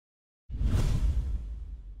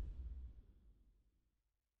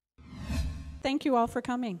Thank you all for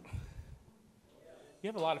coming. You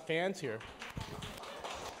have a lot of fans here.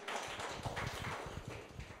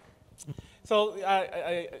 So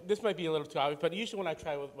this might be a little too obvious, but usually when I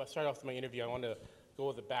start off my interview, I want to go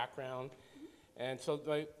with the background. And so,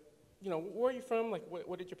 like, you know, where are you from? Like,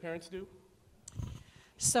 what did your parents do?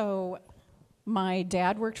 So my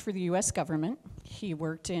dad worked for the U.S. government. He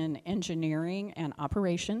worked in engineering and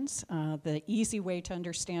operations. The easy way to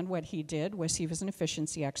understand what he did was he was an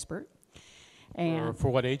efficiency expert. And for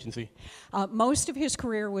what agency? Most of his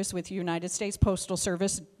career was with the United States Postal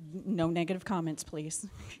Service. No negative comments, please.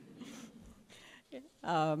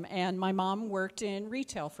 And my mom worked in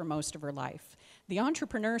retail for most of her life. The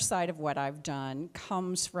entrepreneur side of what I've done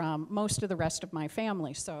comes from most of the rest of my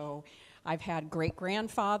family. So I've had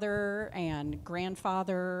great-grandfather and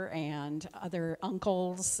grandfather and other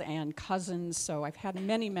uncles and cousins. So I've had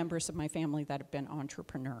many members of my family that have been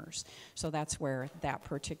entrepreneurs. So that's where that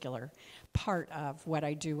particular part of what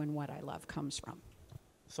I do and what I love comes from.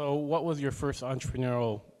 So what was your first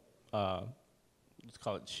entrepreneurial, let's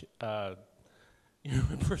call it, your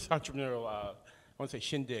first entrepreneurial, I won't say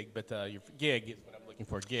shindig, but your gig is what I'm looking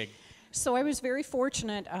for, gig. So I was very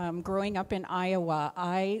fortunate growing up in Iowa.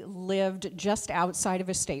 I lived just outside of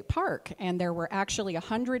a state park, and there were actually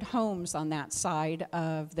 100 homes on that side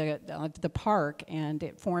of the park, and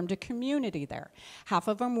it formed a community there. Half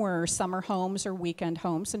of them were summer homes or weekend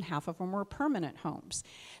homes, and half of them were permanent homes.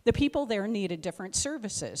 The people there needed different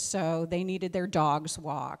services, so they needed their dogs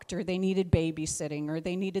walked, or they needed babysitting, or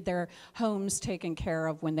they needed their homes taken care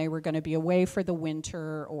of when they were going to be away for the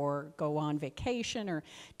winter or go on vacation, or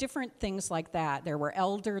different things like that. There were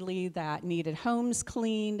elderly that needed homes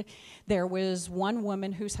cleaned. There was one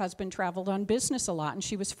woman whose husband traveled on business a lot, and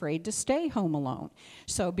she was afraid to stay home alone.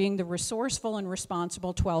 So being the resourceful and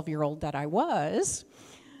responsible 12-year-old that I was,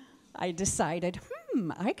 I decided,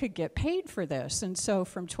 I could get paid for this. And so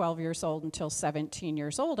from 12 years old until 17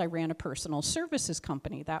 years old, I ran a personal services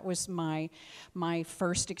company. That was my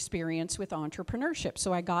first experience with entrepreneurship.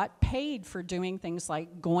 So I got paid for doing things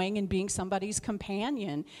like going and being somebody's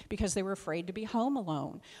companion because they were afraid to be home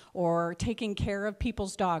alone, or taking care of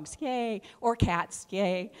people's dogs, yay, or cats,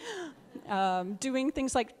 yay. Doing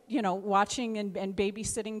things like, you know, watching and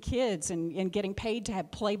babysitting kids and getting paid to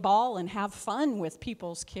play ball and have fun with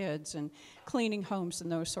people's kids and cleaning homes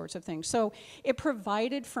and those sorts of things. So it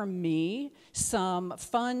provided for me some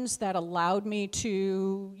funds that allowed me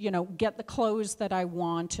to, you know, get the clothes that I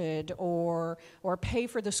wanted, or pay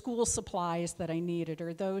for the school supplies that I needed,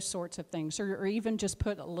 or those sorts of things, or even just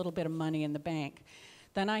put a little bit of money in the bank.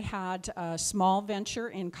 Then I had a small venture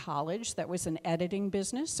in college that was an editing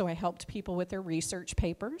business, so I helped people with their research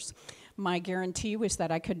papers. My guarantee was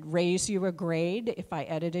that I could raise you a grade if I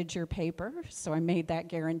edited your paper, so I made that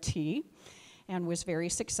guarantee and was very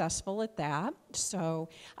successful at that. So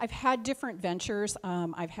I've had different ventures.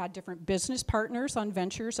 I've had different business partners on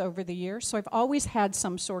ventures over the years, so I've always had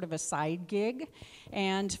some sort of a side gig.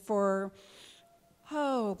 And for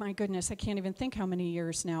oh my goodness, I can't even think how many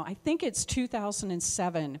years now. I think it's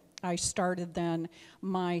 2007 I started then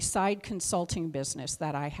my side consulting business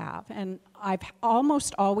that I have. And I've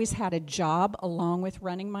almost always had a job along with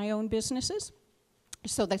running my own businesses.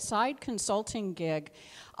 So the side consulting gig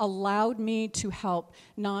allowed me to help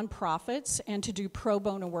nonprofits and to do pro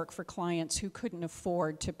bono work for clients who couldn't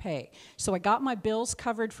afford to pay. So I got my bills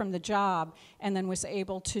covered from the job and then was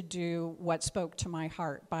able to do what spoke to my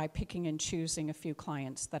heart by picking and choosing a few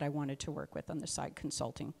clients that I wanted to work with on the side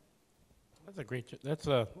consulting. That's a great,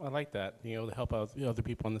 I like that, you know, to help out other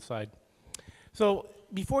people on the side. So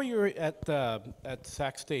before you were at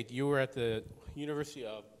Sac State, you were at the University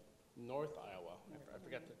of North Iowa.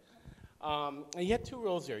 And you had two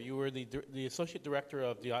roles there. You were the associate director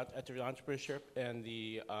of the entrepreneurship and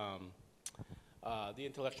the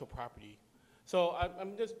intellectual property. So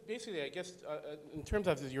I'm just basically, I guess, in terms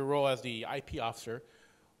of your role as the IP officer,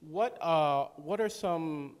 what are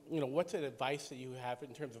some, you know, what's an advice that you have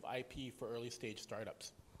in terms of IP for early stage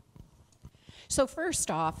startups? So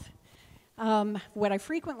first off, what I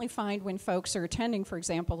frequently find when folks are attending, for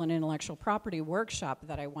example, an intellectual property workshop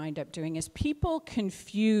that I wind up doing is people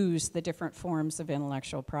confuse the different forms of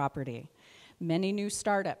intellectual property. Many new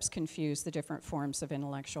startups confuse the different forms of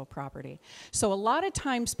intellectual property. So a lot of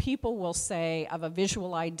times people will say of a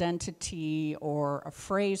visual identity or a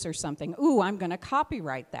phrase or something, ooh, I'm going to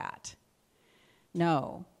copyright that.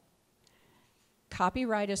 No.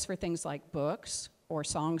 Copyright is for things like books, or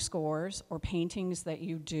song scores, or paintings that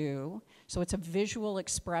you do. So it's a visual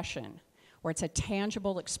expression, or it's a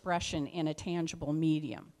tangible expression in a tangible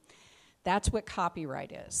medium. That's what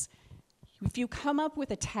copyright is. If you come up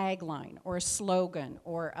with a tagline or a slogan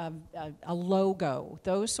or a logo,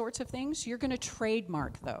 those sorts of things, you're going to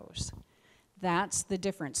trademark those. That's the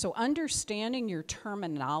difference. So understanding your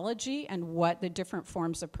terminology and what the different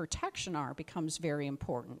forms of protection are becomes very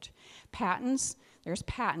important. Patents, there's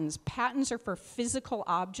patents. Patents are for physical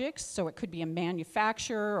objects, so it could be a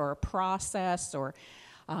manufacturer or a process or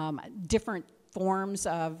different forms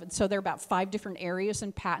of, so there are about 5 different areas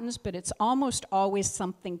in patents, but it's almost always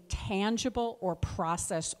something tangible or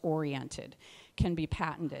process-oriented can be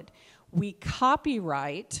patented. We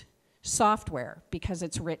copyright software because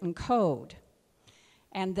it's written code.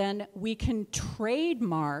 And then we can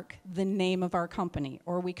trademark the name of our company,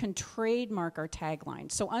 or we can trademark our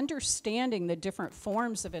tagline. So understanding the different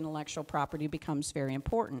forms of intellectual property becomes very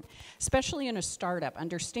important, especially in a startup,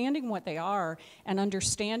 understanding what they are and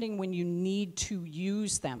understanding when you need to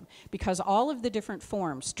use them. Because all of the different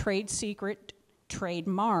forms, trade secret,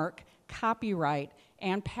 trademark, copyright,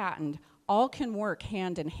 and patent, all can work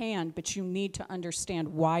hand in hand, but you need to understand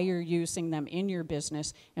why you're using them in your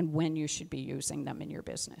business and when you should be using them in your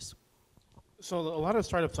business. So a lot of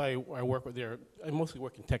startups I work with, I mostly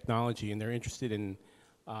work in technology, and they're interested in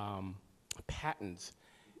patents.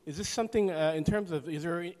 Is this something, in terms of, is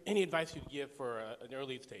there any advice you'd give for an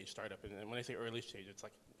early stage startup? And when I say early stage, it's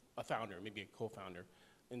like a founder, maybe a co-founder,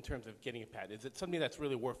 in terms of getting a patent. Is it something that's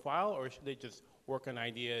really worthwhile, or should they just work on an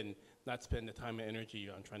idea and not spend the time and energy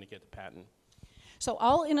on trying to get the patent? So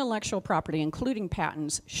all intellectual property, including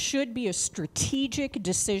patents, should be a strategic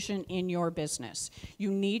decision in your business. You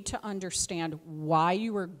need to understand why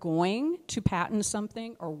you are going to patent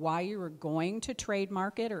something or why you are going to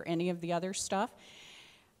trademark it or any of the other stuff,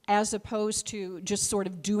 as opposed to just sort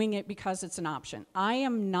of doing it because it's an option. I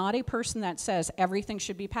am not a person that says everything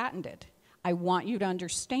should be patented. I want you to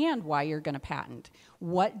understand why you're going to patent.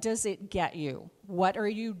 What does it get you? What are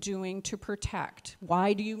you doing to protect?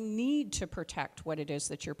 Why do you need to protect what it is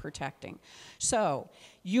that you're protecting? So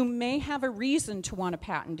you may have a reason to want to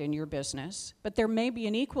patent in your business, but there may be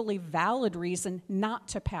an equally valid reason not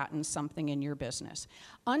to patent something in your business.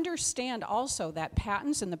 Understand also that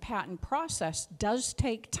patents and the patent process does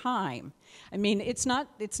take time. I mean, it's not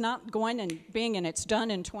going and being and it's done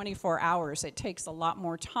in 24 hours. It takes a lot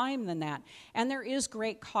more time than that, and there is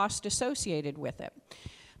great cost associated with it.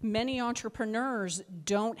 Many entrepreneurs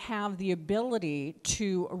don't have the ability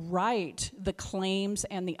to write the claims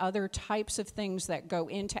and the other types of things that go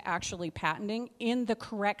into actually patenting in the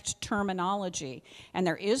correct terminology. And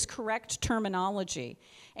there is correct terminology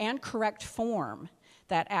and correct form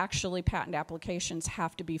that actually patent applications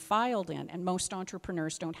have to be filed in, and most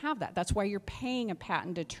entrepreneurs don't have that. That's why you're paying a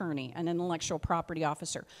patent attorney, an intellectual property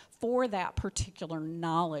officer, for that particular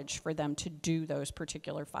knowledge for them to do those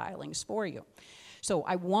particular filings for you. So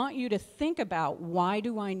I want you to think about, why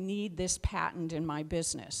do I need this patent in my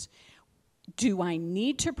business? Do I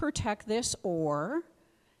need to protect this, or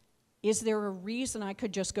is there a reason I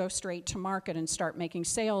could just go straight to market and start making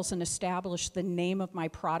sales and establish the name of my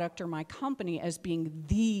product or my company as being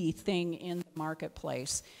the thing in the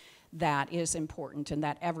marketplace that is important and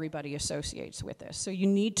that everybody associates with this? So you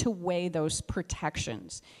need to weigh those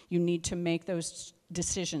protections. You need to make those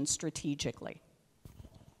decisions strategically.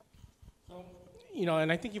 You know,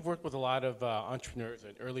 and I think you've worked with a lot of entrepreneurs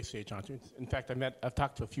and early stage entrepreneurs. In fact, I've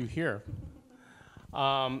talked to a few here.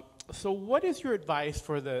 So what is your advice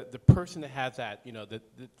for the person that has that, you know,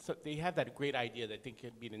 so they have that great idea that they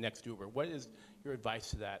could be the next Uber? What is your advice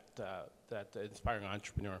to that inspiring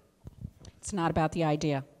entrepreneur? It's not about the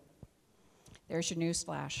idea. There's your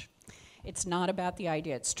newsflash. It's not about the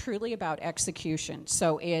idea. It's truly about execution.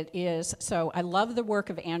 So I love the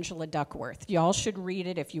work of Angela Duckworth. Y'all should read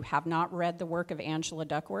it if you have not read the work of Angela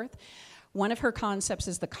Duckworth. One of her concepts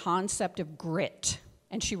is the concept of grit,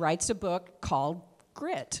 and she writes a book called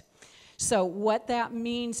Grit. So what that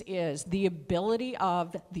means is the ability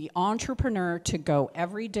of the entrepreneur to go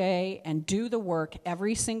every day and do the work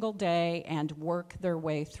every single day and work their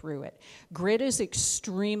way through it. Grit is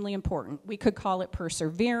extremely important. We could call it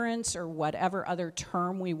perseverance or whatever other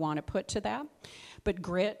term we want to put to that. But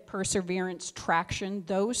grit, perseverance, traction,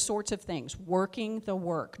 those sorts of things, working the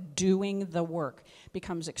work, doing the work,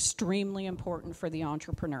 becomes extremely important for the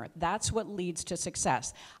entrepreneur. That's what leads to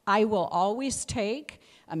success. I will always take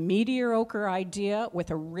a mediocre idea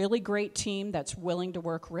with a really great team that's willing to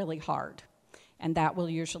work really hard. And that will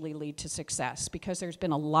usually lead to success, because there's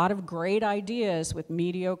been a lot of great ideas with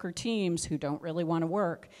mediocre teams who don't really want to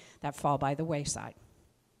work that fall by the wayside.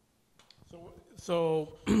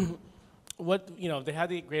 So what, you know, they have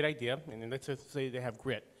the great idea, and let's just say they have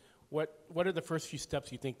grit. What are the first few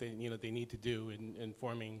steps you think they need to do in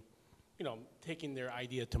forming, you know, taking their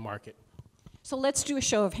idea to market? So let's do a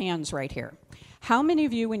show of hands right here. How many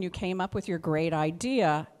of you, when you came up with your great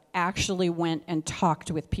idea, actually went and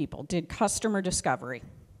talked with people, did customer discovery?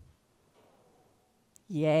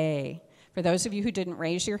 Yay. For those of you who didn't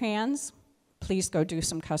raise your hands, please go do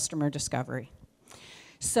some customer discovery.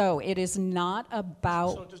 So it is not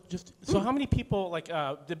about... So how many people, like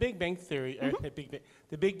the Big Bang Theory,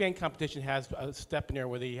 the Big Bang competition has a step in there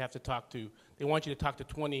where they have to talk to, they want you to talk to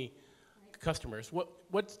 20 customers.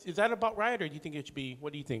 Is that about right, or do you think it should be,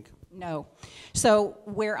 what do you think? No. So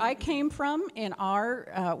where I came from in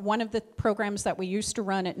our, one of the programs that we used to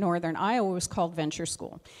run at Northern Iowa was called Venture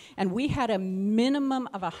School. And we had a minimum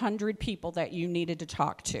of 100 people that you needed to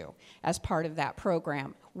talk to as part of that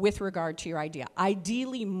program with regard to your idea.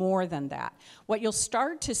 Ideally more than that. What you'll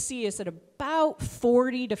start to see is that about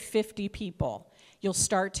 40 to 50 people, you'll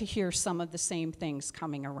start to hear some of the same things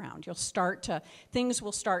coming around. Things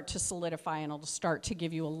will start to solidify, and it'll start to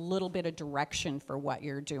give you a little bit of direction for what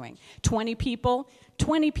you're doing. 20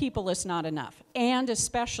 people is not enough. And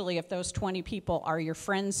especially if those 20 people are your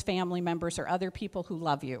friends, family members, or other people who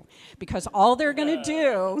love you. Because all they're gonna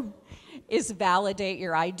do is validate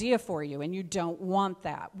your idea for you, and you don't want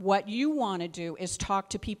that. What you want to do is talk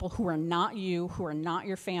to people who are not you, who are not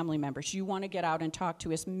your family members. You want to get out and talk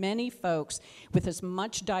to as many folks with as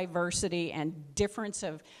much diversity and difference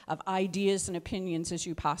of ideas and opinions as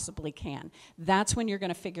you possibly can. That's when you're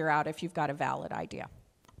going to figure out if you've got a valid idea.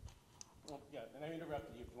 Well, yeah, and I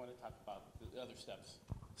interrupted you if you want to talk about the other steps.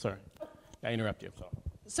 Sorry, I interrupted you.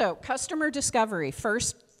 So customer discovery,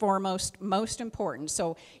 first, foremost, most important.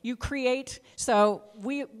 So you create,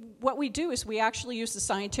 what we do is we actually use the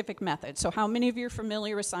scientific method. So how many of you are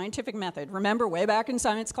familiar with scientific method? Remember way back in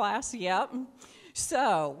science class? Yep.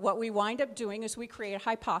 So what we wind up doing is we create a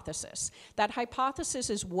hypothesis. That hypothesis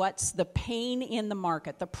is what's the pain in the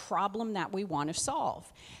market, the problem that we want to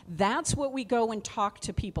solve. That's what we go and talk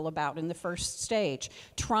to people about in the first stage,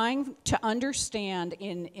 trying to understand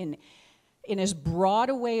in as broad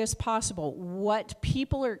a way as possible what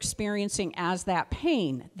people are experiencing as that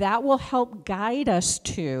pain. That will help guide us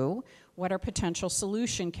to what our potential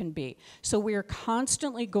solution can be. So we are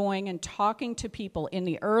constantly going and talking to people in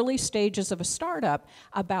the early stages of a startup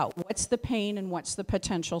about what's the pain and what's the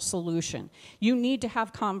potential solution. You need to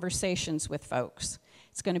have conversations with folks.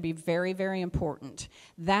 It's going to be very, very important.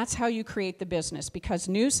 That's how you create the business, because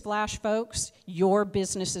newsflash, folks, your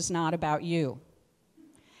business is not about you.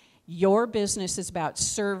 Your business is about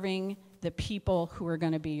serving the people who are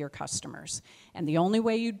going to be your customers. And the only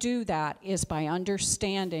way you do that is by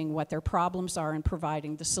understanding what their problems are and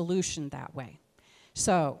providing the solution that way.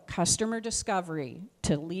 So, customer discovery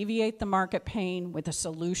to alleviate the market pain with a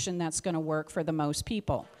solution that's going to work for the most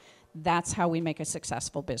people. That's how we make a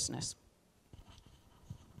successful business.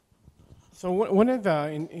 So one of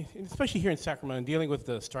the, especially here in Sacramento, dealing with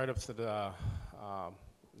the startups that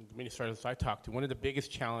many startups I talk to, one of the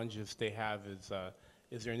biggest challenges they have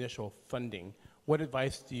is their initial funding. What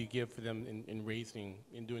advice do you give for them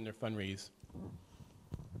in doing their fundraise?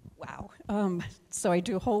 Wow. So I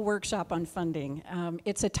do a whole workshop on funding.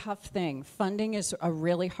 It's a tough thing. Funding is a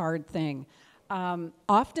really hard thing.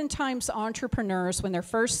 Oftentimes entrepreneurs, when they're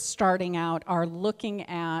first starting out, are looking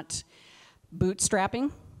at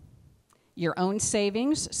bootstrapping, your own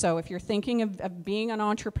savings. So if you're thinking of being an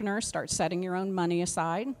entrepreneur, start setting your own money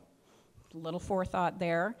aside. A little forethought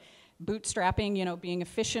there. Bootstrapping, you know, being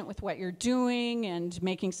efficient with what you're doing and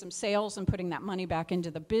making some sales and putting that money back into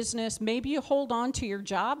the business. Maybe you hold on to your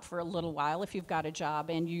job for a little while if you've got a job,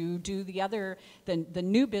 and you do the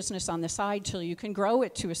new business on the side till you can grow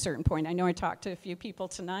it to a certain point. I know I talked to a few people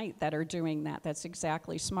tonight that are doing that. That's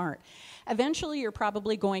exactly smart. Eventually, you're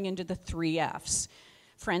probably going into the 3 Fs.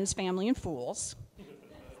 Friends, family, and fools.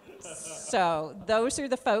 So those are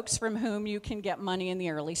the folks from whom you can get money in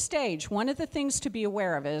the early stage. One of the things to be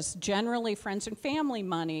aware of is generally friends and family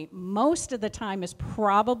money most of the time is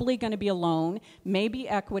probably going to be a loan, maybe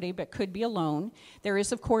equity, but could be a loan. There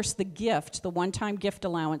is, of course, the gift, the one-time gift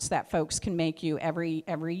allowance that folks can make you every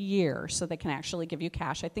year, so they can actually give you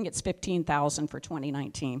cash. I think it's $15,000 for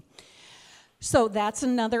 2019. So that's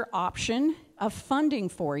another option of funding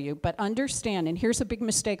for you, but understand, and here's a big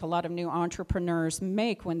mistake a lot of new entrepreneurs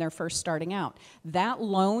make when they're first starting out. That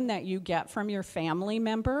loan that you get from your family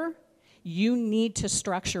member, you need to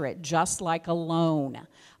structure it just like a loan.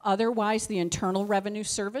 Otherwise, the Internal Revenue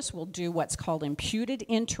Service will do what's called imputed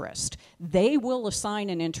interest. They will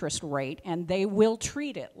assign an interest rate, and they will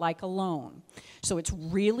treat it like a loan. So it's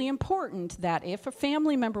really important that if a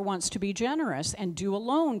family member wants to be generous and do a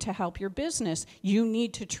loan to help your business, you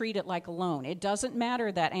need to treat it like a loan. It doesn't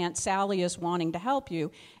matter that Aunt Sally is wanting to help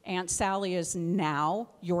you. Aunt Sally is now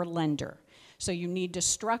your lender. So you need to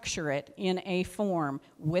structure it in a form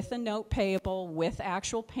with a note payable, with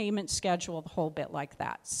actual payment schedule, the whole bit like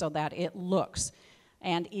that, so that it looks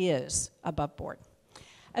and is above board.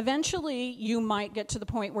 Eventually, you might get to the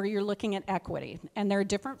point where you're looking at equity, and there are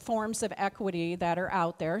different forms of equity that are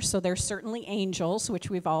out there. So there's certainly angels, which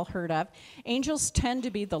we've all heard of. Angels tend to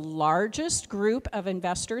be the largest group of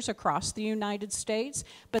investors across the United States,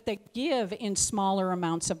 but they give in smaller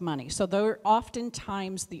amounts of money. So they're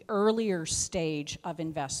oftentimes the earlier stage of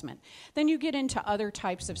investment. Then you get into other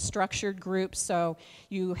types of structured groups. So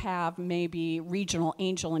you have maybe regional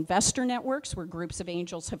angel investor networks, where groups of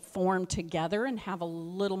angels have formed together and have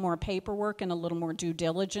a little more paperwork and a little more due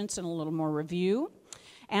diligence and a little more review,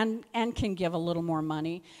 and can give a little more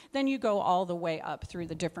money. Then you go all the way up through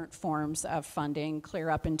the different forms of funding,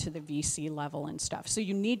 clear up into the VC level and stuff. So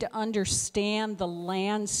you need to understand the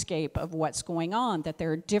landscape of what's going on, that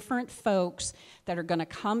there are different folks that are going to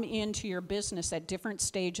come into your business at different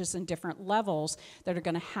stages and different levels that are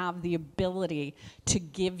going to have the ability to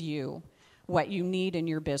give you what you need in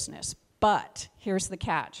your business. But here's the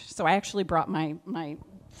catch. So I actually brought my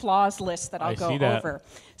flaws list that I'll go over.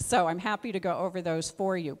 So I'm happy to go over those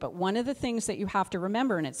for you. But one of the things that you have to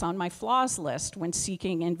remember, and it's on my flaws list when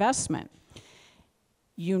seeking investment,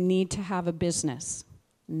 you need to have a business,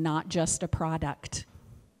 not just a product.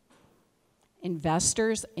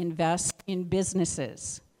 Investors invest in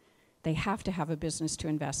businesses. They have to have a business to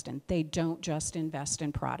invest in. They don't just invest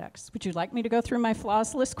in products. Would you like me to go through my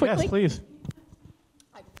flaws list quickly? Yes, please.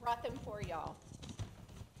 I brought them for y'all.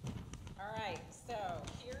 All right, so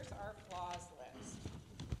here's our flaws list.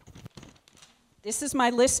 This is my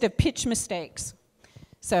list of pitch mistakes.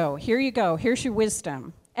 So here you go. Here's your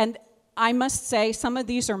wisdom. And I must say, some of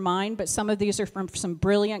these are mine, but some of these are from some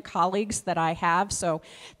brilliant colleagues that I have. So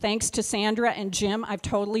thanks to Sandra and Jim, I've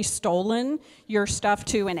totally stolen your stuff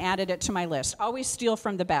too and added it to my list. Always steal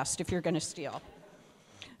from the best if you're going to steal.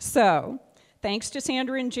 So thanks to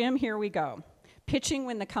Sandra and Jim, here we go. Pitching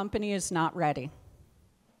when the company is not ready.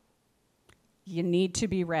 You need to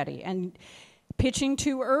be ready. And pitching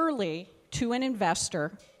too early to an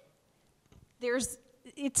investor,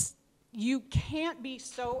 you can't be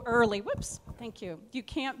so early. Whoops, thank you. You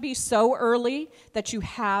can't be so early that you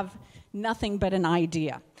have nothing but an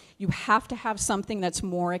idea. You have to have something that's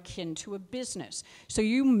more akin to a business. So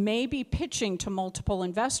you may be pitching to multiple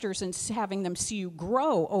investors and having them see you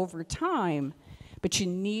grow over time, but you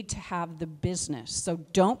need to have the business. So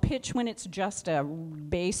don't pitch when it's just a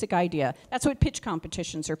basic idea. That's what pitch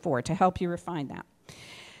competitions are for, to help you refine that.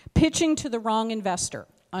 Pitching to the wrong investor.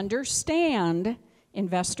 Understand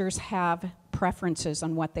investors have preferences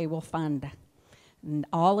on what they will fund. And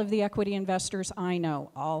all of the equity investors I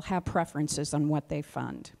know all have preferences on what they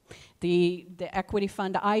fund. The equity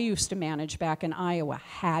fund I used to manage back in Iowa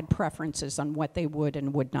had preferences on what they would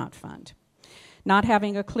and would not fund. Not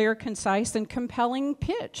having a clear, concise, and compelling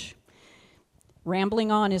pitch.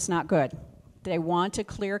 Rambling on is not good. They want a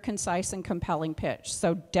clear, concise, and compelling pitch.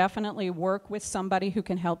 So definitely work with somebody who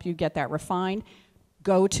can help you get that refined.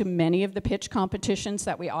 Go to many of the pitch competitions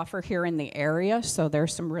that we offer here in the area, so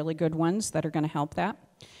there's some really good ones that are going to help that.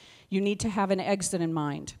 You need to have an exit in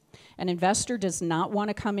mind. An investor does not want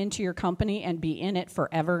to come into your company and be in it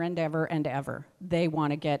forever and ever and ever. They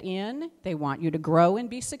want to get in, they want you to grow and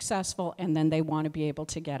be successful, and then they want to be able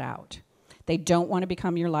to get out. They don't want to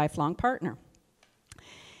become your lifelong partner.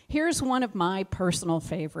 Here's one of my personal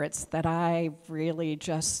favorites that I've really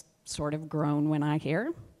just sort of grown when I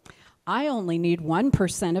hear. I only need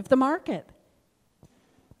 1% of the market.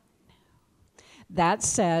 That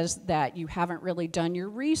says that you haven't really done your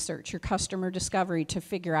research, your customer discovery, to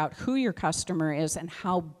figure out who your customer is and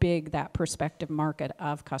how big that prospective market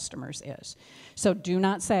of customers is. So do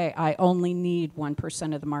not say, I only need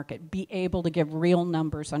 1% of the market. Be able to give real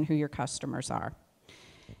numbers on who your customers are.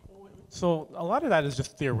 So a lot of that is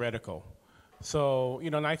just theoretical. So,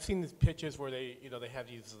 and I've seen these pitches where they have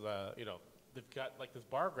these, they've got like this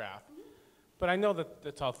bar graph, but I know that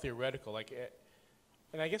that's all theoretical.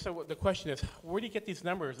 And I guess the question is, where do you get these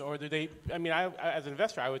numbers? Or do they, as an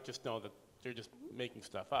investor, I would just know that they're just making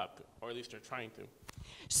stuff up, or at least they're trying to.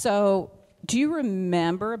 So do you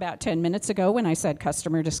remember about 10 minutes ago when I said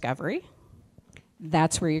customer discovery?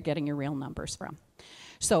 That's where you're getting your real numbers from.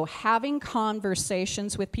 So having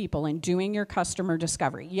conversations with people and doing your customer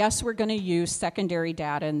discovery. Yes, we're going to use secondary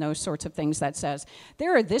data and those sorts of things that says,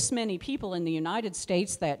 there are this many people in the United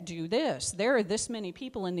States that do this. There are this many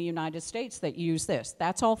people in the United States that use this.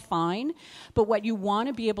 That's all fine. But what you want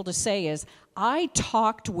to be able to say is, I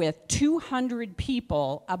talked with 200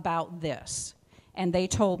 people about this, and they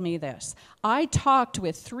told me this. I talked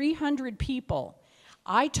with 300 people.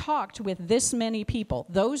 I talked with this many people.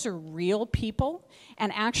 Those are real people,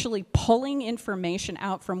 and actually pulling information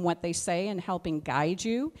out from what they say and helping guide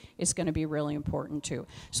you is going to be really important too.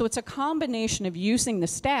 So it's a combination of using the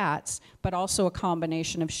stats, but also a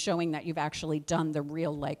combination of showing that you've actually done the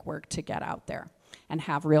real legwork to get out there and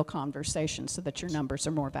have real conversations so that your numbers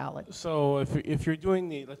are more valid. So if you're doing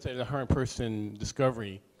the, let's say, the 100-person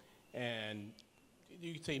discovery, and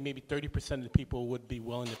you could say maybe 30% of the people would be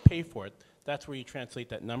willing to pay for it, that's where you translate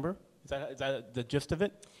that number? Is that the gist of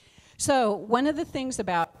it? So one of the things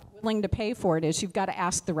about willing to pay for it is you've got to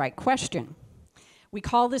ask the right question. We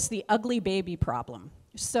call this the ugly baby problem.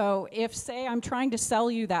 So if, say, I'm trying to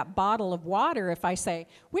sell you that bottle of water, if I say,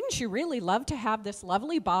 wouldn't you really love to have this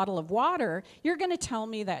lovely bottle of water, you're going to tell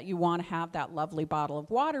me that you want to have that lovely bottle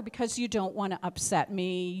of water because you don't want to upset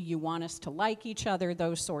me, you want us to like each other,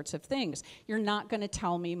 those sorts of things. You're not going to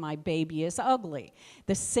tell me my baby is ugly.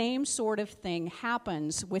 The same sort of thing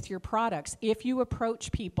happens with your products if you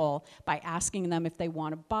approach people by asking them if they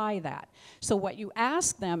want to buy that. So what you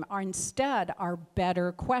ask them are instead are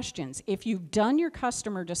better questions. If you've done your customer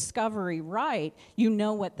discovery right, you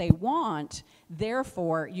know what they want,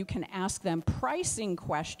 therefore you can ask them pricing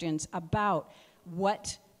questions about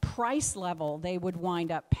what price level they would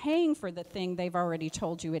wind up paying for the thing they've already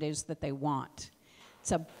told you it is that they want.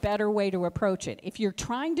 It's a better way to approach it. If you're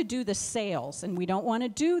trying to do the sales, and we don't want to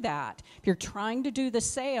do that, if you're trying to do the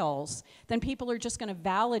sales, then people are just going to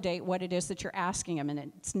validate what it is that you're asking them, and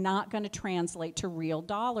it's not going to translate to real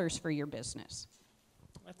dollars for your business.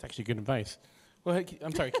 That's actually good advice. Well,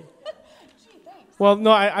 I'm sorry. Gee, thanks. Well,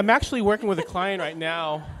 no, I'm actually working with a client right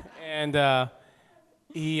now, and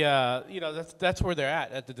he, that's where they're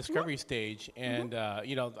at the discovery stage. And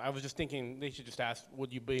I was just thinking they should just ask,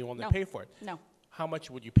 would you be willing to pay for it? No. How much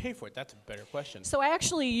would you pay for it? That's a better question. So I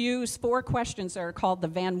actually use 4 questions that are called the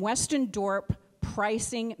Van Westendorp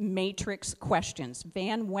Pricing Matrix Questions.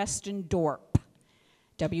 Van Westendorp,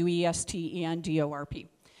 Westendorp.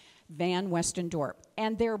 Van Westendorp.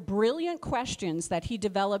 And they're brilliant questions that he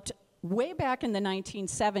developed way back in the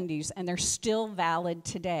 1970s, and they're still valid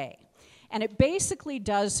today. And it basically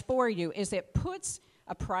does for you is it puts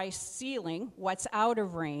a price ceiling, what's out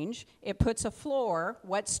of range, it puts a floor,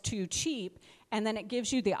 what's too cheap, and then it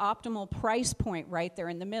gives you the optimal price point right there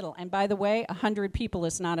in the middle. And by the way, 100 people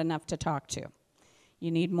is not enough to talk to. You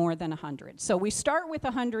need more than 100. So we start with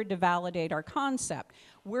 100 to validate our concept.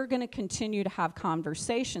 We're going to continue to have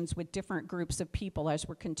conversations with different groups of people as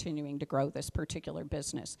we're continuing to grow this particular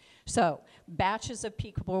business. So batches of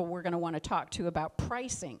people we're going to want to talk to about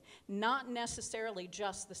pricing, not necessarily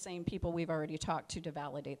just the same people we've already talked to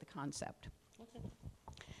validate the concept. Okay.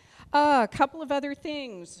 A couple of other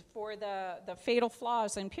things for the fatal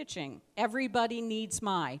flaws in pitching. Everybody needs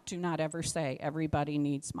my. Do not ever say everybody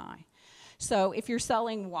needs my. So if you're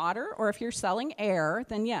selling water or if you're selling air,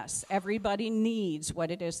 then yes, everybody needs what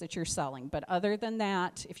it is that you're selling. But other than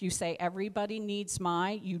that, if you say everybody needs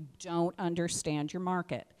my, you don't understand your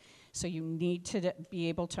market. So you need to be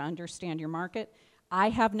able to understand your market. I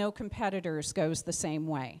have no competitors goes the same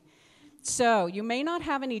way. So you may not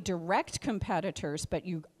have any direct competitors, but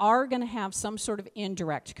you are going to have some sort of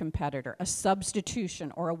indirect competitor, a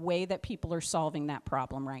substitution or a way that people are solving that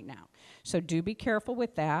problem right now. So do be careful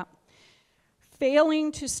with that.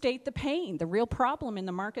 Failing to state the pain, the real problem in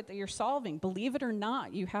the market that you're solving. Believe it or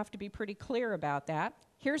not, you have to be pretty clear about that.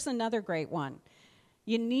 Here's another great one.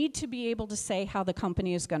 You need to be able to say how the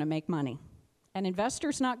company is going to make money. An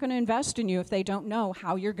investor's not going to invest in you if they don't know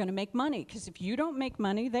how you're going to make money, because if you don't make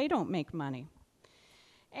money, they don't make money.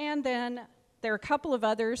 And then there are a couple of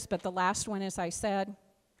others, but the last one, as I said,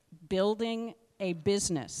 building a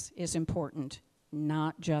business is important,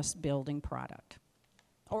 not just building product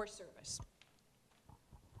or service.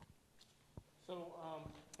 So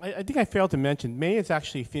I think I failed to mention, May is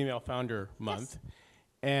actually Female Founder Month. Yes.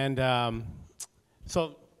 And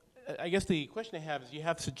so I guess the question I have is, you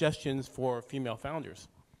have suggestions for female founders?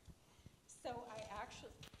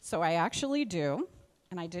 So I actually do,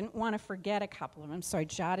 and I didn't want to forget a couple of them, so I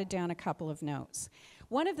jotted down a couple of notes.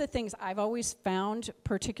 One of the things I've always found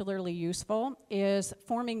particularly useful is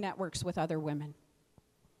forming networks with other women.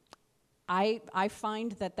 I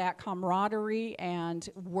find that camaraderie and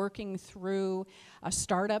working through a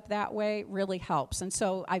startup that way really helps. And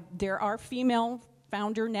so there are female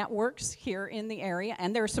founder networks here in the area,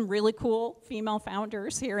 and there are some really cool female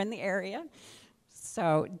founders here in the area.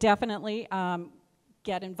 So definitely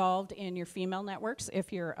get involved in your female networks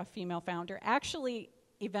if you're a female founder. Actually,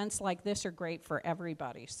 events like this are great for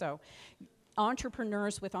everybody. So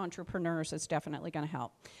entrepreneurs with entrepreneurs is definitely going to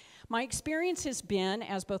help. My experience has been,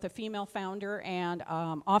 as both a female founder and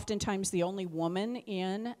oftentimes the only woman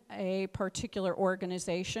in a particular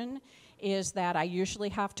organization, is that I usually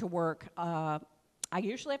have to work harder, I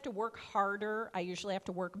usually have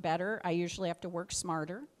to work better, I usually have to work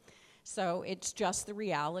smarter. So it's just the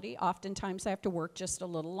reality. Oftentimes I have to work just a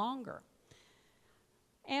little longer.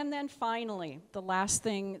 And then finally, the last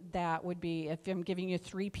thing that would be, if I'm giving you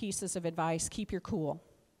 3 pieces of advice, keep your cool.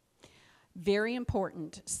 Very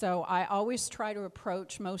important. So I always try to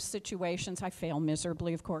approach most situations. I fail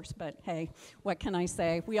miserably, of course, but hey, what can I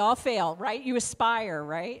say? We all fail, right? You aspire,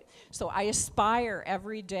 right? So I aspire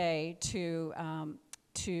every day to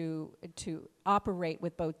operate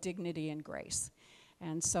with both dignity and grace.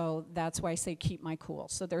 And so that's why I say keep my cool.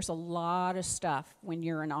 So there's a lot of stuff when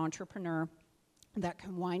you're an entrepreneur that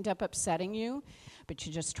can wind up upsetting you, but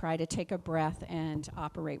you just try to take a breath and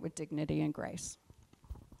operate with dignity and grace.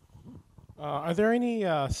 Are there any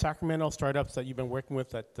Sacramento startups that you've been working with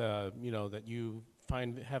that that you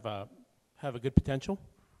find have a good potential?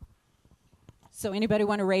 So anybody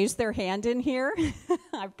want to raise their hand in here?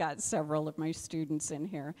 I've got several of my students in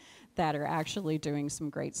here that are actually doing some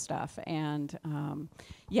great stuff, and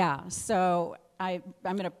yeah. So I'm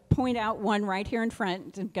going to point out one right here in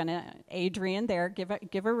front. I'm going to Adrian there.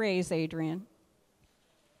 Give a raise, Adrian.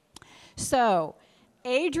 So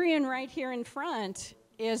Adrian right here in front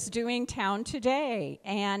is doing Town Today,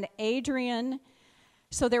 and Adrian,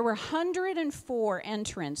 so there were 104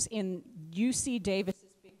 entrants in UC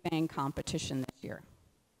Davis's Big Bang competition this year.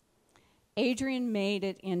 Adrian made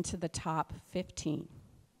it into the top 15.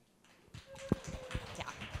 Yeah.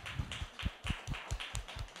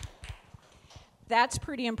 That's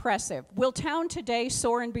pretty impressive. Will Town Today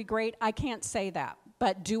soar and be great? I can't say that,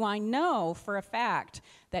 but do I know for a fact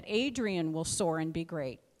that Adrian will soar and be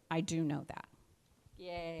great? I do know that.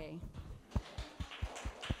 Yay.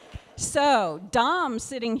 So, Dom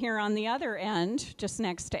sitting here on the other end, just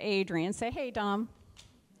next to Adrian. Say, hey, Dom.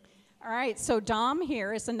 All right, so Dom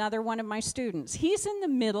here is another one of my students. He's in the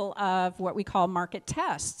middle of what we call market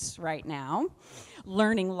tests right now,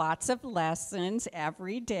 learning lots of lessons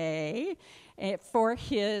every day.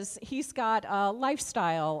 He's got a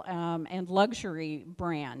lifestyle and luxury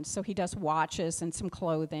brand. So he does watches and some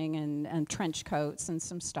clothing and trench coats and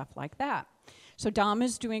some stuff like that. So Dom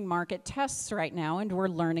is doing market tests right now, and we're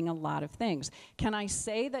learning a lot of things. Can I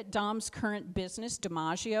say that Dom's current business,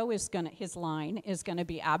 DiMaggio, his line is gonna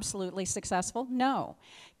be absolutely successful? No.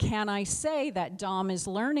 Can I say that Dom is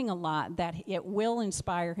learning a lot, that it will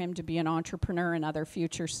inspire him to be an entrepreneur and other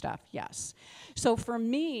future stuff? Yes. So for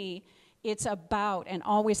me, it's about, and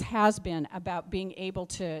always has been, about being able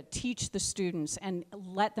to teach the students and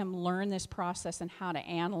let them learn this process and how to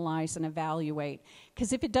analyze and evaluate.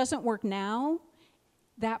 Because if it doesn't work now,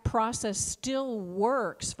 that process still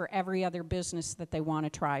works for every other business that they want to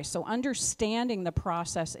try. So understanding the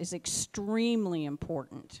process is extremely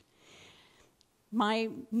important. My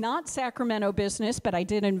not Sacramento business, but I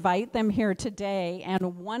did invite them here today,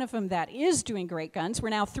 and one of them that is doing great guns, we're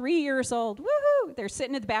now 3 years old, woohoo! They're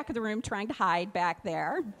sitting at the back of the room trying to hide back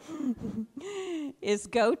there, is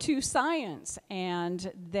Go To Science,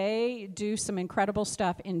 and they do some incredible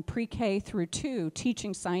stuff in pre-K through 2,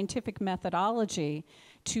 teaching scientific methodology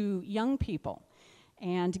to young people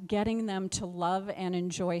and getting them to love and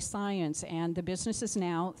enjoy science. And the business is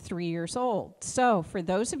now 3 years old. So for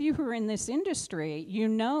those of you who are in this industry, you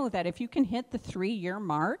know that if you can hit the 3-year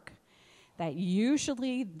mark, that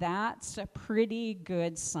usually that's a pretty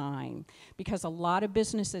good sign, because a lot of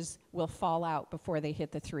businesses will fall out before they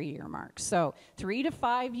hit the 3-year mark. So 3 to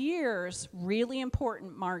 5 years, really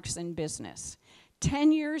important marks in business.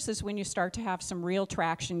 10 years is when you start to have some real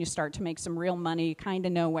traction, you start to make some real money, you kind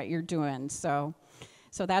of know what you're doing. So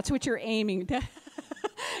that's what you're aiming to.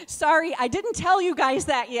 Sorry, I didn't tell you guys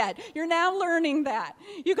that yet. You're now learning that.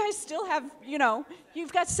 You guys still have,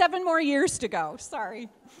 you've got 7 more years to go. Sorry.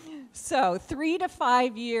 So 3 to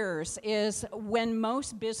 5 years is when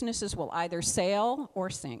most businesses will either sail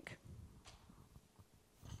or sink.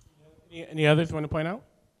 Any others want to point out?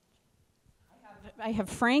 I have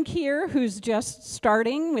Frank here, who's just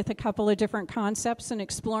starting with a couple of different concepts and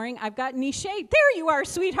exploring. I've got Nisha. There you are,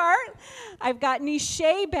 sweetheart. I've got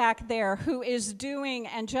Nisha back there, who is doing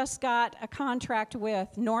and just got a contract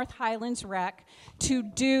with North Highlands Rec to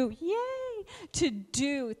do,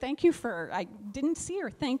 thank you for, I didn't see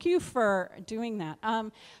her, thank you for doing that,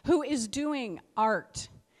 who is doing art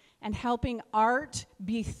and helping art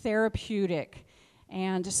be therapeutic.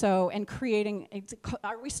 And so, and creating,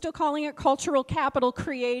 are we still calling it cultural capital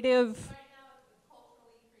creative? Right now it's the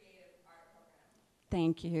culturally creative art program.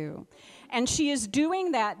 Thank you. And she is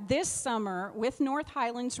doing that this summer with North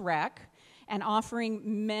Highlands Rec and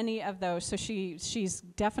offering many of those. So she's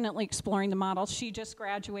definitely exploring the model. She just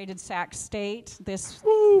graduated Sac State this.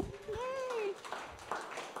 Woo. Yay.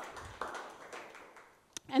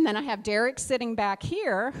 And then I have Derek sitting back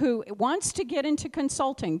here who wants to get into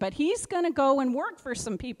consulting, but he's going to go and work for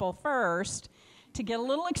some people first to get a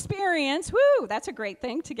little experience. Woo, that's a great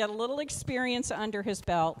thing, to get a little experience under his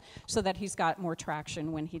belt so that he's got more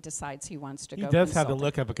traction when he decides he wants to go He does consulting. have the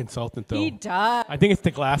look of a consultant, though. He does. I think it's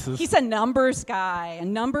the glasses. He's a numbers guy,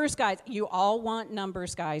 and numbers guys, you all want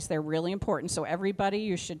numbers guys. They're really important. So everybody,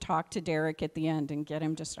 you should talk to Derek at the end and get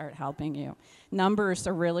him to start helping you. Numbers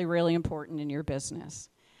are really, really important in your business.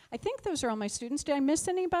 I think those are all my students. Did I miss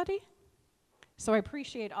anybody? So I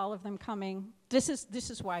appreciate all of them coming. This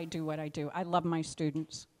is why I do what I do. I love my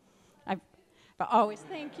students. I've always,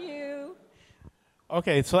 thank you.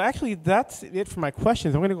 Okay, so actually that's it for my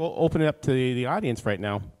questions. I'm going to go open it up to the audience right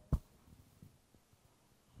now.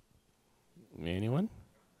 Anyone?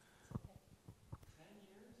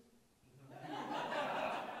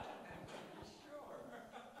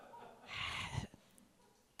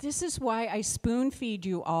 This is why I spoon feed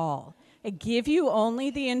you all. I give you only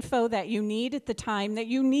the info that you need at the time that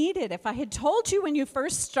you need it. If I had told you when you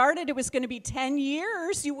first started it was going to be 10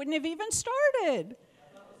 years, you wouldn't have even started.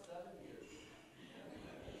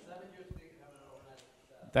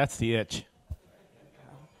 That's the itch.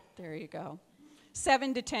 There you go.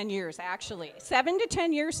 7 to 10 years, actually. 7 to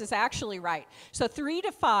 10 years is actually right. So 3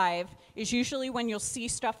 to 5 is usually when you'll see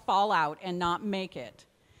stuff fall out and not make it.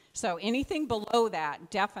 So anything below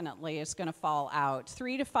that definitely is going to fall out.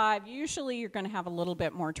 3 to 5, usually you're going to have a little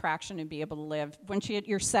bit more traction and be able to live. Once you hit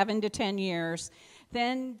your 7 to 10 years,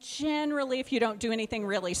 then generally if you don't do anything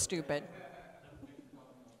really stupid.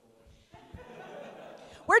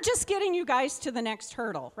 We're just getting you guys to the next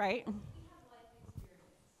hurdle, right?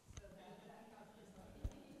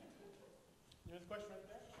 There's a question right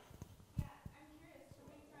there. Yeah, I'm curious,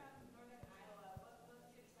 coming from Northern Iowa, what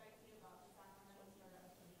excites you about the Sacramento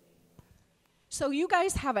startup community? So you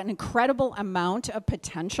guys have an incredible amount of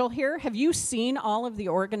potential here. Have you seen all of the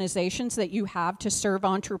organizations that you have to serve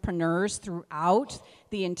entrepreneurs throughout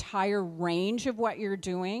the entire range of what you're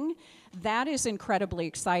doing? That is incredibly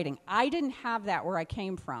exciting. I didn't have that where I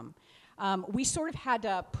came from. We sort of had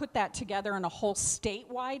to put that together on a whole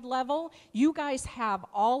statewide level. You guys have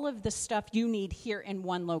all of the stuff you need here in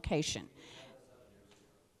one location.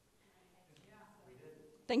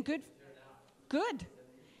 Then good. Good.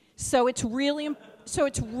 So it's really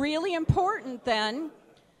important then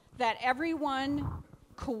that everyone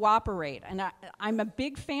cooperate. And I'm a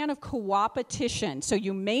big fan of co-opetition. So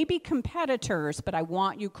you may be competitors, but I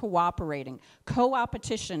want you cooperating.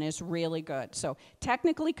 Co-opetition is really good. So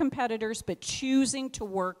technically competitors, but choosing to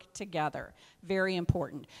work together. Very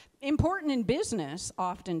important. Important in business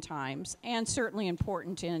oftentimes, and certainly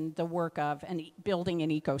important in the work of and building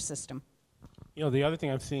an ecosystem. You know, the other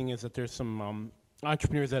thing I'm seeing is that there's some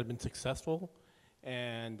entrepreneurs that have been successful,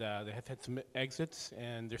 and they have had some exits,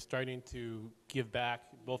 and they're starting to give back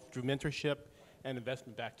both through mentorship and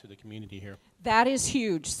investment back to the community here. That is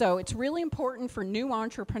huge. So it's really important for new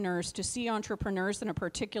entrepreneurs to see entrepreneurs in a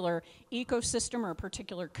particular ecosystem or a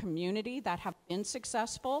particular community that have been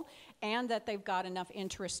successful, and that they've got enough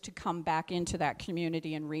interest to come back into that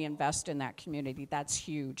community and reinvest in that community. That's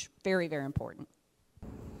huge. Very, very important.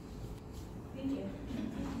 Thank you.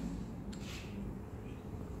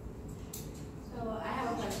 So I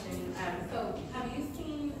have a question. So have you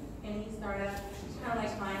seen any startups, kind of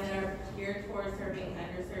like mine, that are geared towards serving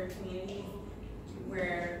underserved communities,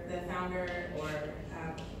 where the founder or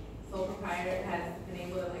sole proprietor has been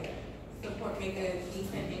able to make a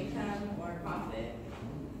decent income or profit?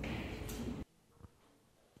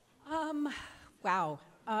 Wow.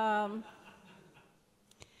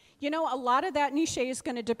 You know, a lot of that niche is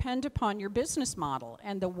going to depend upon your business model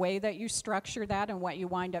and the way that you structure that and what you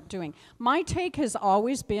wind up doing. My take has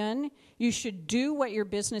always been you should do what your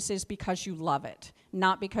business is because you love it,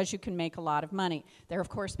 not because you can make a lot of money. There are, of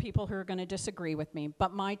course, people who are going to disagree with me,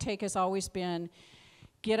 but my take has always been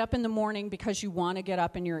get up in the morning because you want to get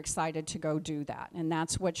up and you're excited to go do that, and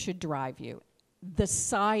that's what should drive you. The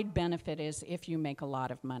side benefit is if you make a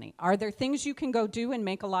lot of money. Are there things you can go do and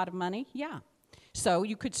make a lot of money? Yeah. So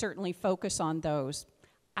you could certainly focus on those.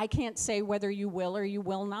 I can't say whether you will or you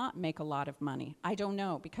will not make a lot of money. I don't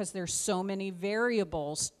know, because there's so many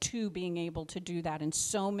variables to being able to do that and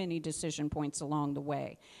so many decision points along the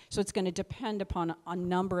way. So it's going to depend upon a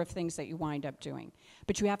number of things that you wind up doing.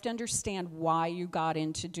 But you have to understand why you got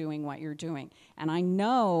into doing what you're doing. And I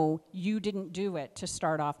know you didn't do it to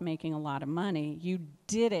start off making a lot of money. You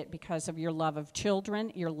did it because of your love of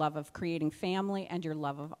children, your love of creating family, and your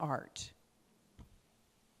love of art.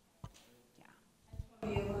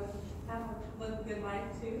 Be able to have a live a good life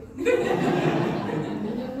too.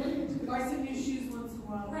 Buy some new shoes once in a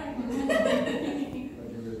while. Right.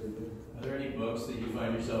 Are there any books that you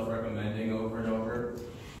find yourself recommending over and over?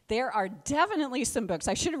 There are definitely some books.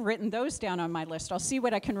 I should have written those down on my list. I'll see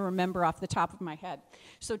what I can remember off the top of my head.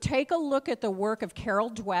 So take a look at the work of Carol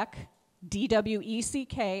Dweck,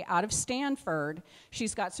 D-W-E-C-K, out of Stanford.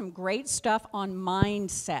 She's got some great stuff on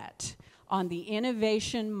mindset, on the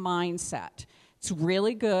innovation mindset. It's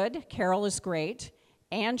really good. Carol is great.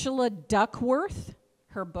 Angela Duckworth,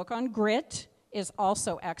 her book on grit is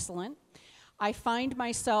also excellent. I find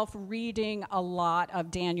myself reading a lot of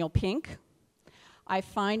Daniel Pink. I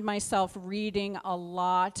find myself reading a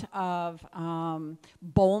lot of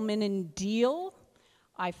Bowman and Deal.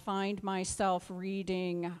 I find myself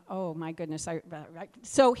reading, oh my goodness.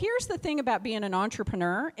 So here's the thing about being an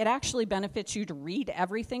entrepreneur. It actually benefits you to read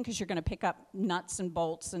everything because you're going to pick up nuts and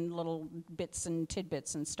bolts and little bits and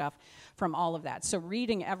tidbits and stuff from all of that. So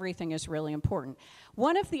reading everything is really important.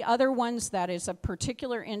 One of the other ones that is of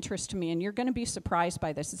particular interest to me, and you're going to be surprised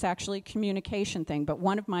by this, it's actually a communication thing, but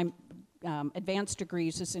one of my advanced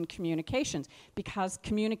degrees is in communications, because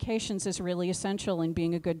communications is really essential in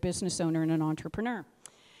being a good business owner and an entrepreneur.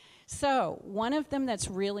 So one of them that's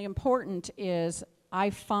really important is, I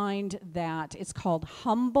find that it's called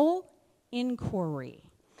humble inquiry.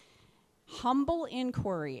 Humble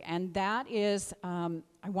inquiry, and that is, I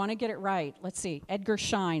want to get it right, let's see, Edgar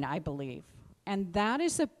Schein, I believe. And that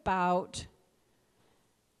is about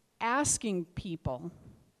asking people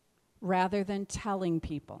rather than telling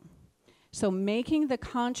people. So making the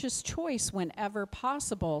conscious choice whenever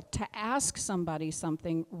possible to ask somebody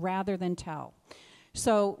something rather than tell.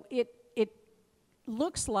 So it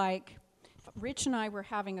looks like if Rich and I were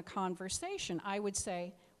having a conversation, I would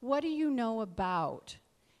say, what do you know about?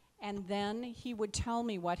 And then he would tell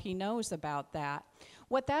me what he knows about that.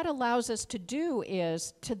 What that allows us to do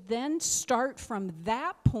is to then start from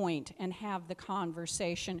that point and have the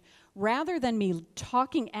conversation, rather than me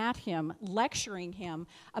talking at him, lecturing him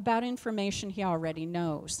about information he already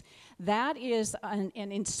knows. That is an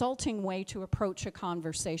insulting way to approach a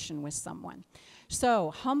conversation with someone.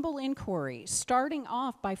 So, humble inquiry, starting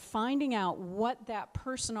off by finding out what that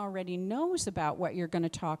person already knows about what you're going to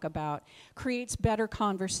talk about, creates better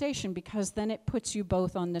conversation, because then it puts you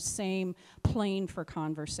both on the same plane for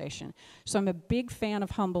conversation. So I'm a big fan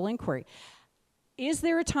of humble inquiry. Is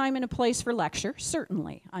there a time and a place for lecture?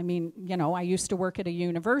 Certainly. I mean, you know, I used to work at a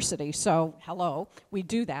university, so hello, we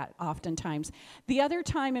do that oftentimes. The other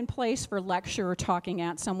time and place for lecture or talking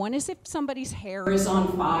at someone is if somebody's hair is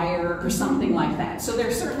on fire or something like that. So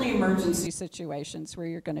there's certainly emergency situations where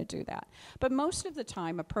you're going to do that. But most of the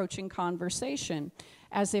time, approaching conversation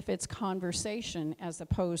as if it's conversation as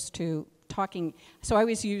opposed to talking. So I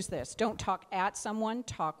always use this: don't talk at someone,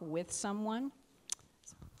 talk with someone.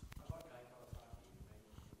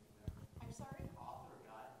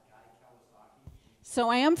 So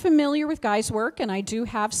I am familiar with Guy's work, and I do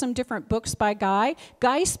have some different books by Guy.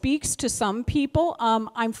 Guy speaks to some people.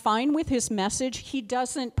 I'm fine with his message. He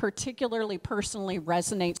doesn't particularly personally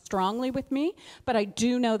resonate strongly with me, but I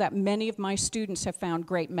do know that many of my students have found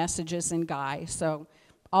great messages in Guy, so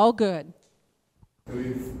all good.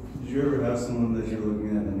 Did you ever have someone that you're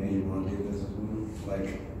looking at and made you want to be a businesswoman?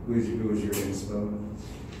 Like, who was your inspo?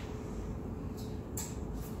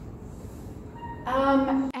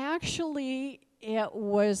 Actually, it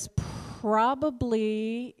was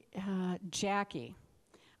probably Jackie.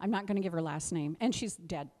 I'm not going to give her last name, and she's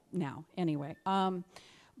dead now anyway.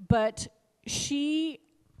 But she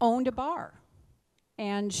owned a bar,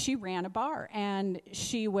 and she ran a bar, and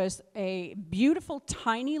she was a beautiful,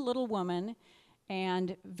 tiny little woman,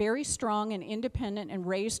 and very strong and independent, and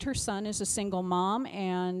raised her son as a single mom,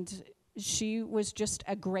 and she was just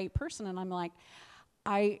a great person. And I'm like,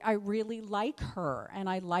 I really like her, and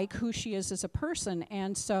I like who she is as a person.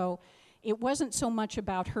 And so it wasn't so much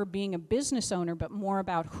about her being a business owner, but more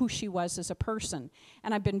about who she was as a person.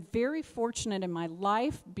 And I've been very fortunate in my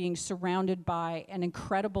life being surrounded by an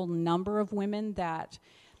incredible number of women that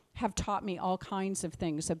have taught me all kinds of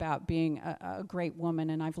things about being a great woman,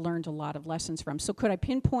 and I've learned a lot of lessons from. So could I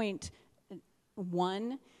pinpoint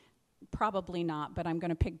one? probably not, but I'm going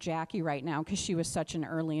to pick Jackie right now because she was such an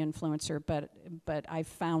early influencer, but I've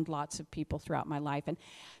found lots of people throughout my life. And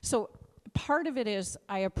so part of it is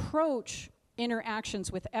I approach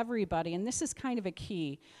interactions with everybody, and this is kind of a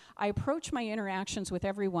key. I approach my interactions with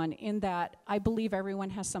everyone in that I believe everyone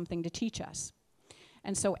has something to teach us.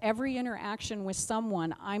 And so every interaction with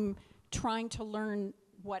someone, I'm trying to learn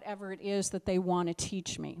whatever it is that they want to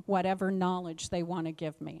teach me, whatever knowledge they want to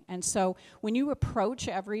give me. And so when you approach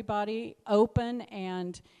everybody open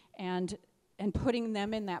and putting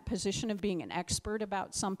them in that position of being an expert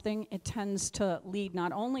about something, it tends to lead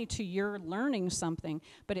not only to your learning something,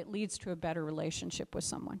 but it leads to a better relationship with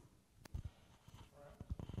someone. Can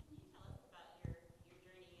you tell us about your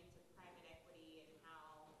journey into private equity and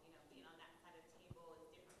how, being on that side of the table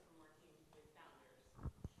is different from working with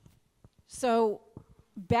founders? So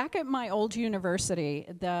back at my old university,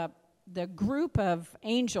 the group of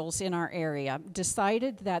angels in our area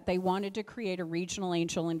decided that they wanted to create a regional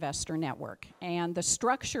angel investor network. And the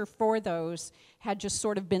structure for those had just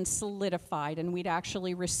sort of been solidified, and we'd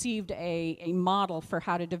actually received a model for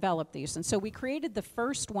how to develop these. And so we created the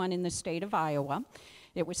first one in the state of Iowa.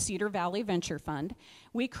 It was Cedar Valley Venture Fund.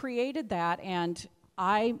 We created that, and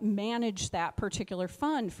I managed that particular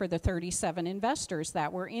fund for the 37 investors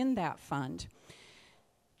that were in that fund.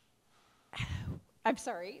 I'm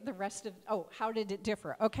sorry, the rest of, how did it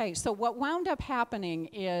differ? Okay, so what wound up happening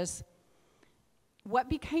is what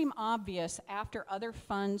became obvious after other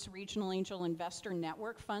funds, regional angel investor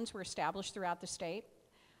network funds, were established throughout the state.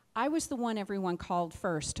 I was the one everyone called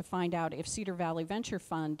first to find out if Cedar Valley Venture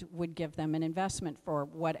Fund would give them an investment for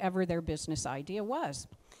whatever their business idea was.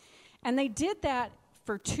 And they did that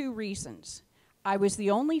for two reasons. I was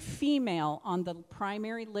the only female on the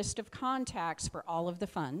primary list of contacts for all of the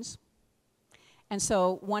funds. And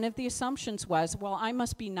so one of the assumptions was, well, I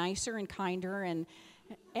must be nicer and kinder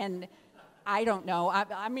and I don't know.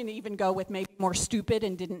 I'm going to even go with maybe more stupid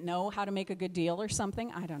and didn't know how to make a good deal or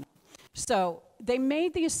something. I don't know. So they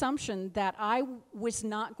made the assumption that I was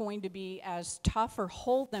not going to be as tough or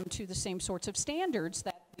hold them to the same sorts of standards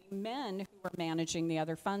that the men who were managing the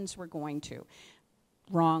other funds were going to.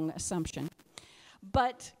 Wrong assumption.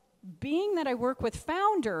 But being that I work with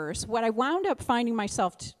founders, what I wound up finding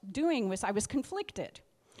myself doing was I was conflicted.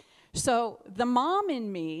 So the mom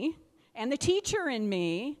in me and the teacher in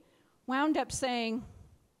me wound up saying,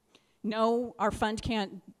 no, our fund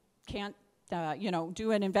can't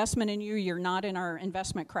do an investment in you. You're not in our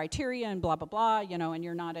investment criteria and blah, blah, blah, and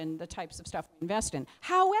you're not in the types of stuff we invest in.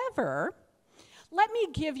 However, let me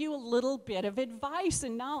give you a little bit of advice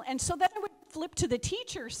and knowledge. And so then I would flip to the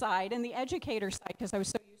teacher side and the educator side because I was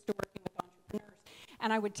so used to working with entrepreneurs.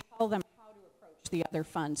 And I would tell them how to approach the other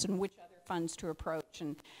funds and which other funds to approach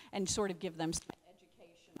and sort of give them some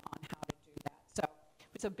education on how to do that. So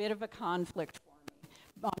it's a bit of a conflict for me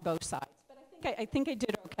on both sides. But I think I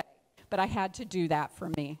did okay. But I had to do that for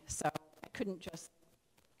me. So I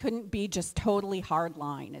couldn't be just totally hard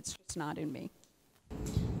line. It's just not in me.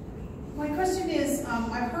 My question is,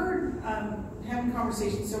 I've heard having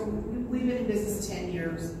conversations, so we've been in business 10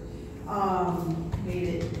 years, made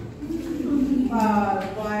it, but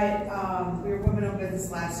we were women-owned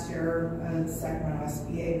business last year, Sacramento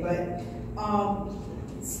SBA,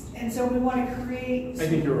 and so we want to create. I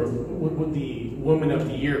think you're with the Woman of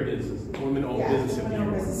the Year business, Women-Owned Business of the Year.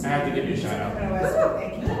 I have to give you a shout out. Sacramento SBA,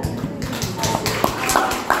 thank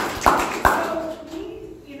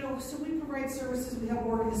you. So we provide services, we help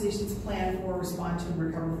organizations plan for, respond to, and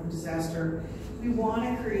recover from disaster. We want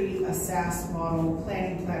to create a SaaS model,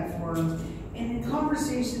 planning platform, and in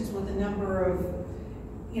conversations with a number of,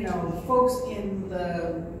 folks in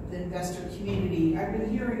the investor community, I've been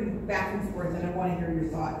hearing back and forth, and I want to hear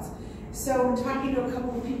your thoughts. So in talking to a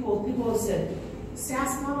couple of people have said,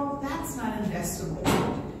 SaaS model, that's not investable,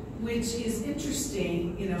 which is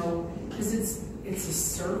interesting, because it's a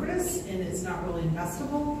service and it's not really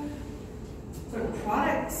investable. But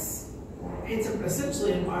products, it's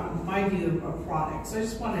essentially, in my view, a product. So I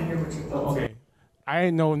just want to hear what your thoughts are. Okay. I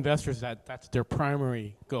know investors that's their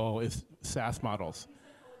primary goal is SaaS models.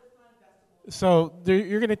 So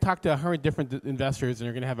you're going to talk to 100 different investors and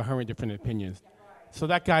you're going to have 100 different opinions. So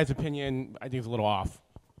that guy's opinion, I think, is a little off.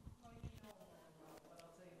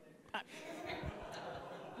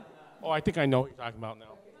 I think I know what you're talking about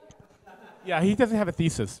now. Yeah, he doesn't have a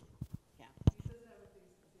thesis.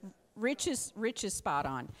 Rich is spot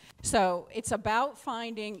on. So it's about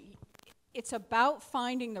finding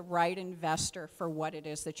the right investor for what it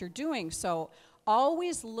is that you're doing. So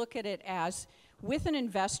always look at it as with an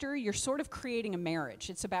investor, you're sort of creating a marriage.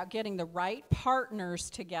 It's about getting the right partners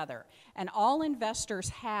together. And all investors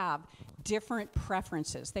have different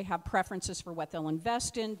preferences. They have preferences for what they'll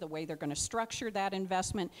invest in, the way they're going to structure that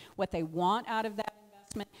investment, what they want out of that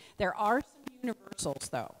investment. There are some universals,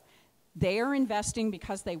 though. They are investing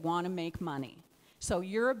because they want to make money. So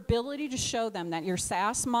your ability to show them that your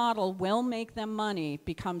SaaS model will make them money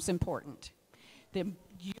becomes important.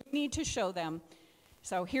 You need to show them.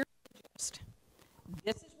 So here's the gist.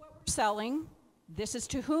 This is what we're selling, this is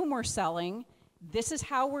to whom we're selling, this is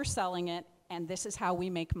how we're selling it, and this is how we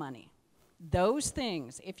make money. Those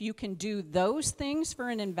things, if you can do those things for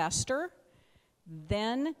an investor,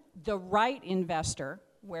 then the right investor,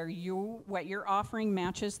 where what you're offering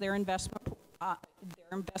matches their investment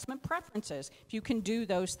preferences, if you can do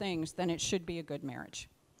those things, then it should be a good marriage.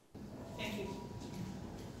 Thank you.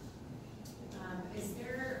 Is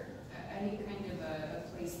there any kind of a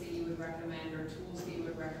place that you would recommend or tools that you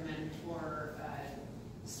would recommend for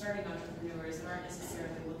starting entrepreneurs that aren't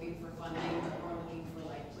necessarily looking for funding or looking for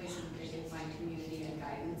like places that they can find community and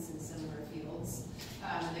guidance in similar fields?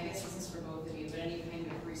 And I guess this is for both of you, but any kind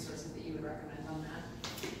of resources that you would recommend on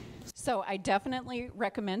that? So I definitely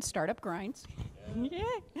recommend Startup Grinds. Yeah.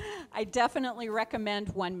 I definitely recommend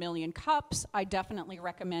 1 Million Cups. I definitely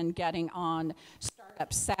recommend getting on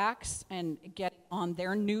Startup Sacks and getting on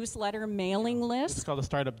their newsletter mailing list. It's called the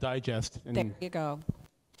Startup Digest. There you go.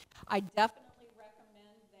 I definitely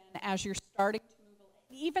recommend then, as you're starting to move,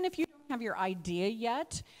 even if you don't have your idea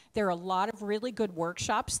yet, there are a lot of really good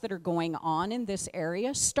workshops that are going on in this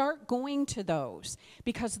area. Start going to those,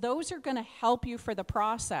 because those are going to help you for the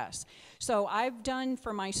process. So I've done,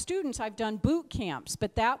 for my students, I've done boot camps,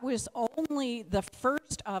 but that was only the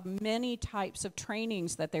first of many types of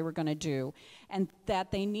trainings that they were going to do and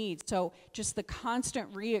that they need. So just the constant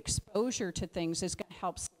re-exposure to things is going to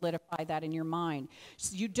help solidify that in your mind.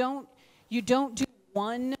 So you don't do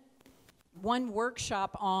one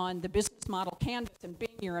workshop on the business model canvas and bing,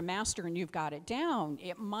 you're a master and you've got it down.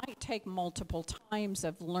 It might take multiple times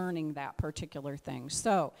of learning that particular thing.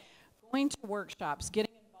 So going to workshops,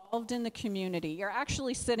 getting involved in the community. You're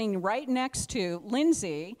actually sitting right next to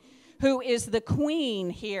Lindsay, who is the queen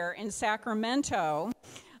here in Sacramento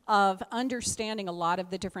of understanding a lot of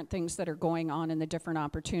the different things that are going on and the different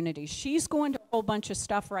opportunities. She's going to a whole bunch of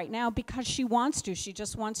stuff right now because she wants to. She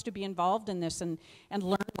just wants to be involved in this and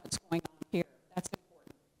learn what's going on here. That's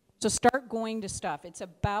important. So start going to stuff. It's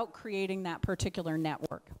about creating that particular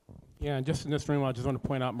network. Yeah, and just in this room, I just want to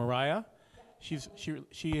point out Mariah. She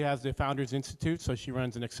has the Founders Institute, so she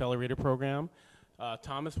runs an accelerator program.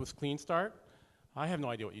 Thomas with Clean Start. I have no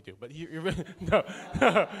idea what you do, but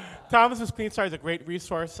no. Thomas with Clean Start is a great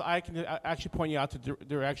resource. I can actually point you out to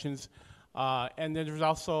directions. And then there's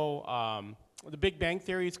also the Big Bang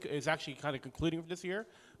Theory is actually kind of concluding for this year,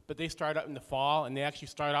 but they start out in the fall, and they actually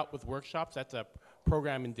start out with workshops. That's a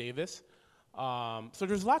program in Davis. So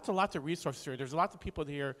there's lots of resources here. There's lots of people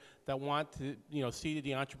here that want to see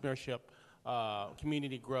the entrepreneurship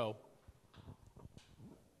community grow.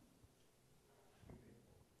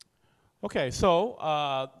 Okay,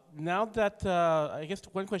 so now that I guess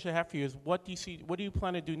one question I have for you is, what do you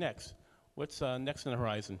plan to do next? What's next on the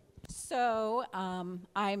horizon? So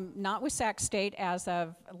I'm not with Sac State as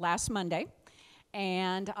of last Monday,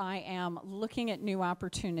 and I am looking at new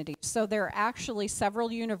opportunities. So there are actually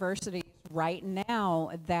several universities right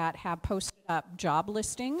now that have posted up job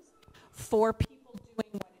listings for people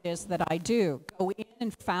doing what it is that I do. Go in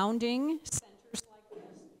and founding centers like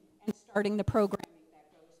this and starting the programming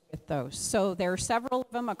that goes with those. So there are several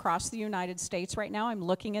of them across the United States right now. I'm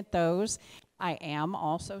looking at those. I am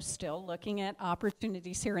also still looking at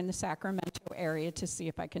opportunities here in the Sacramento area to see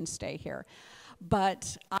if I can stay here.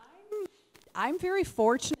 But I'm very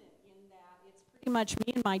fortunate in that it's pretty much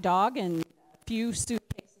me and my dog and a few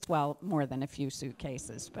suitcases, well, more than a few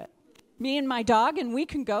suitcases, but me and my dog, and we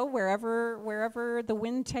can go wherever the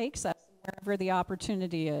wind takes us, wherever the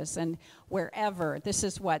opportunity is, and wherever, this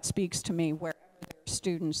is what speaks to me, wherever there are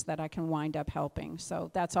students that I can wind up helping.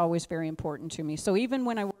 So that's always very important to me. So even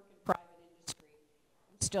when I work in private industry,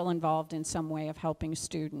 I'm still involved in some way of helping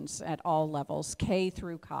students at all levels, K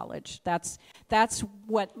through college. That's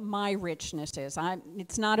what my richness is.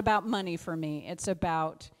 It's not about money for me. It's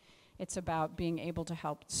about being able to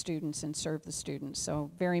help students and serve the students. So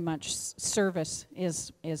very much service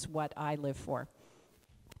is what I live for.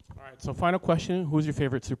 All right, so final question, who's your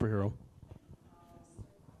favorite superhero?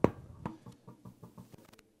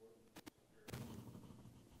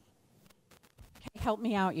 Okay, help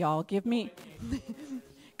me out, y'all. Give me,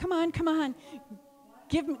 come on.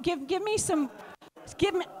 Give me some,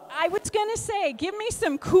 I was gonna say, give me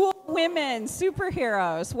some cool women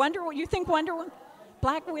superheroes. You think Wonder Woman?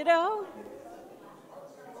 Black Widow?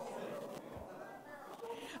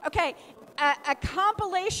 Okay, a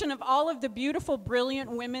compilation of all of the beautiful,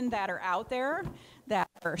 brilliant women that are out there that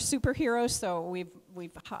are superheroes. So we've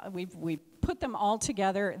put them all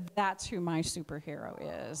together. That's who my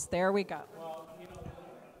superhero is. There we go. Well, you know,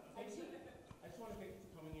 I just want to thank you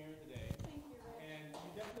for coming here today. Thank you. And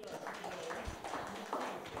you definitely are.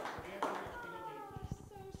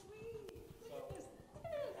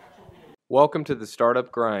 Welcome to the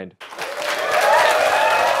Startup Grind.